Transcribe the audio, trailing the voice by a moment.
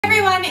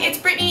everyone, it's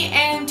Brittany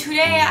and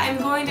today I'm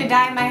going to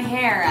dye my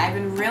hair. I've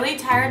been really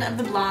tired of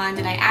the blonde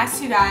and I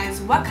asked you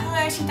guys what color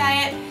I should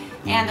dye it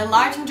and a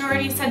large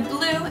majority said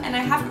blue and I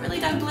haven't really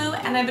done blue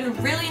and I've been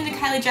really into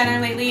Kylie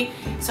Jenner lately,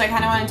 so I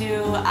kind of want to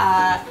do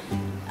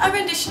a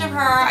rendition of her.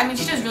 I mean,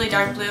 she does really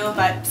dark blue,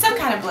 but some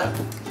kind of blue.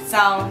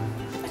 So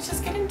let's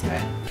just get into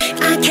it.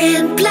 I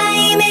can't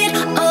blame it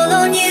all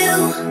on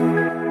you,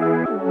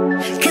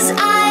 'cause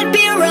I'd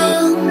be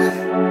wrong.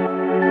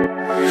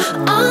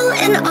 All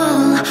in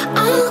all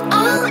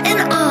in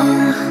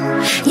all,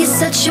 you're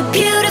such a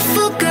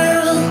beautiful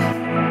girl.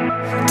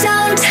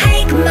 Don't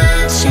take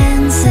my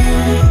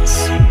chances.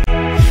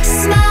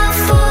 Smile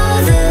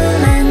for the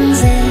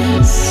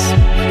lenses.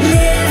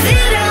 Live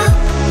it up.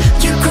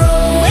 You're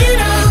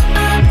growing up.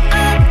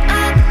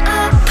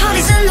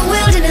 Parties in the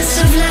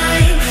wilderness of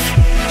life.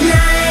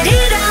 Light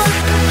it up.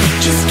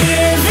 Just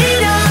give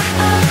it up.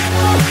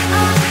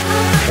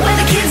 Where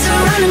the kids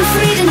are running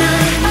free tonight.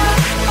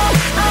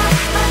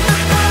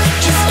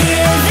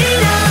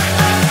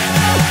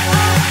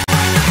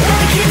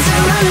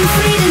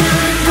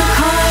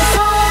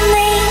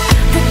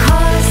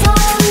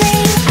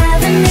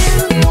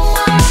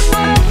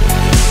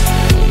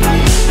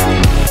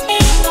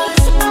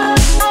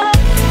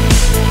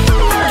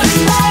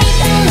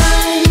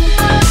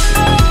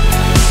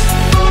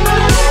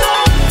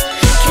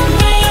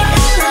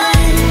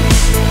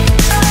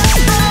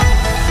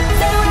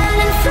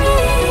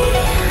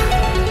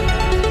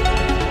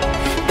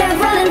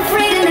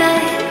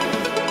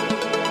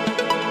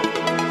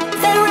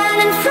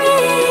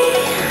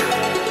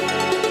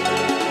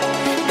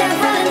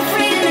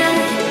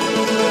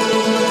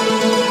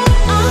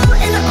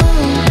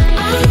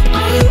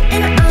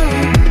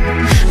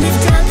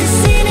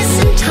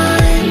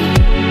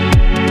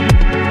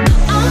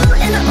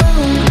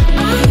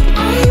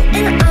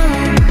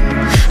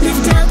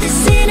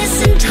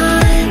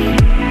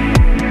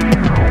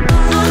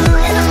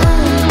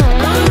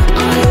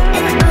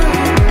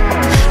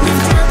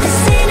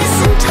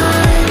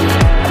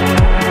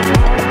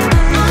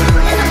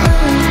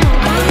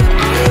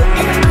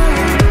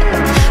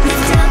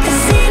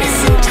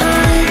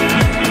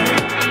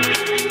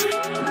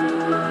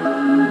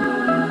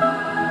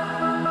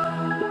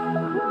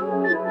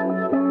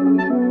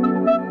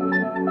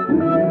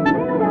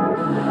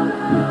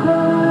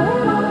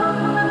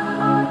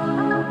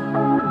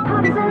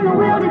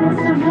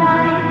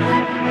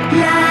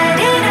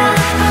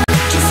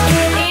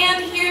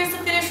 And here's the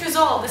finished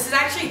result. This is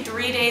actually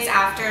 3 days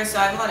after, so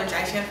I have a lot of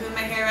dry shampoo in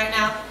my hair right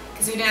now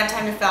because we didn't have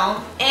time to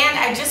film. And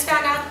I just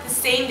found out the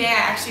same day I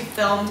actually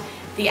filmed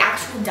the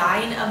actual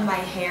dyeing of my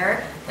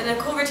hair that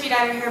Nicole Richie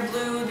dyed her hair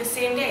blue the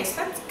same day, so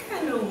that's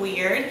kind of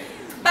weird.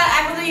 But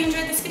I hope that you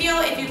enjoyed this video.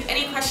 If you have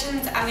any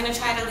questions, I'm going to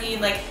try to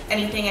leave like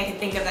anything I can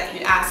think of that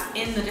you'd ask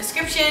in the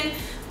description.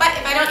 But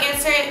if I don't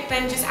answer it,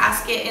 then just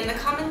ask it in the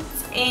comments.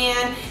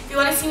 And if you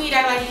want to see me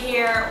dye my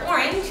hair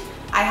orange,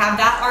 I have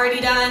that already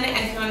done. And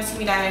if you want to see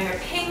me dye my hair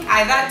pink, I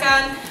have that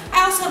done.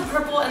 I also have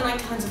purple and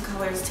like tons of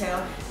colors too.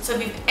 So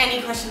if you have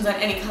any questions on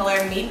any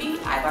color, maybe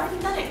I've already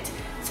done it.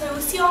 So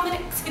we'll see you all in the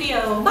next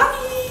video.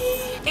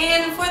 Bye!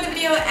 And before the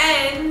video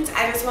ends,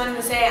 I just wanted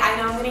to say I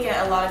know I'm going to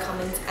get a lot of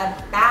comments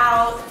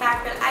about the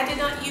fact that I did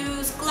not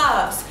use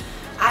gloves.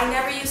 I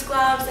never use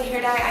gloves. The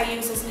hair dye I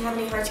use doesn't have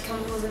any harsh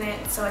chemicals in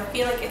it, so I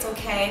feel like it's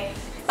okay.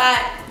 But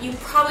you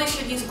probably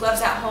should use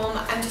gloves at home.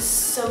 I'm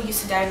just so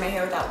used to dyeing my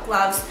hair without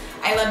gloves.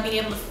 I love being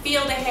able to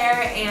feel the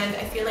hair, and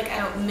I feel like I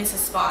don't miss a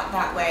spot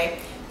that way.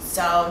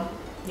 So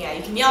yeah,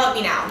 you can yell at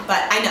me now,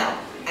 but I know.